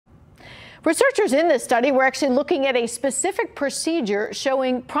Researchers in this study were actually looking at a specific procedure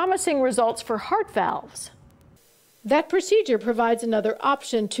showing promising results for heart valves. That procedure provides another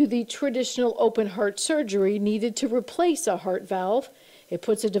option to the traditional open heart surgery needed to replace a heart valve. It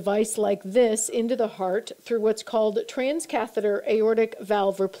puts a device like this into the heart through what's called transcatheter aortic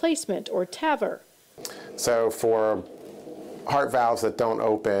valve replacement, or TAVR. So for heart valves that don't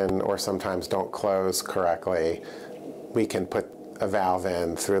open or sometimes don't close correctly, we can put a valve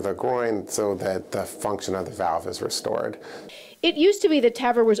in through the groin so that the function of the valve is restored. It used to be that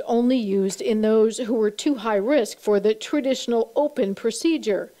TAVR was only used in those who were too high risk for the traditional open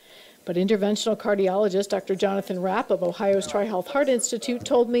procedure. But interventional cardiologist Dr. Jonathan Rapp of Ohio's Tri-Health Heart Institute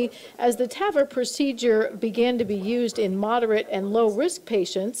told me as the TAVR procedure began to be used in moderate and low-risk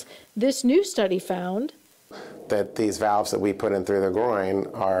patients, this new study found that these valves that we put in through the groin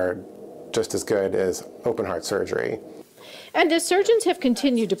are just as good as open heart surgery. And as surgeons have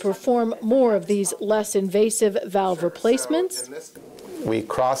continued to perform more of these less invasive valve replacements, we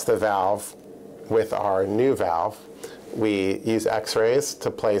cross the valve with our new valve. We use x-rays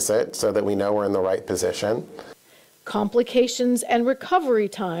to place it so that we know we're in the right position. Complications and recovery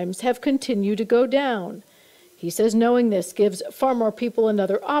times have continued to go down. He says knowing this gives far more people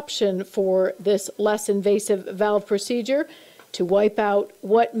another option for this less invasive valve procedure to wipe out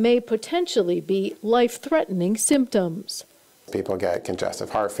what may potentially be life-threatening symptoms. People get congestive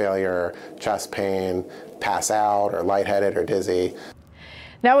heart failure, chest pain, pass out, or lightheaded or dizzy.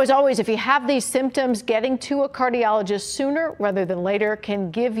 Now, as always, if you have these symptoms, getting to a cardiologist sooner rather than later can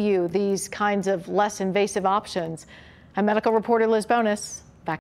give you these kinds of less invasive options. I'm medical reporter Liz Bonus.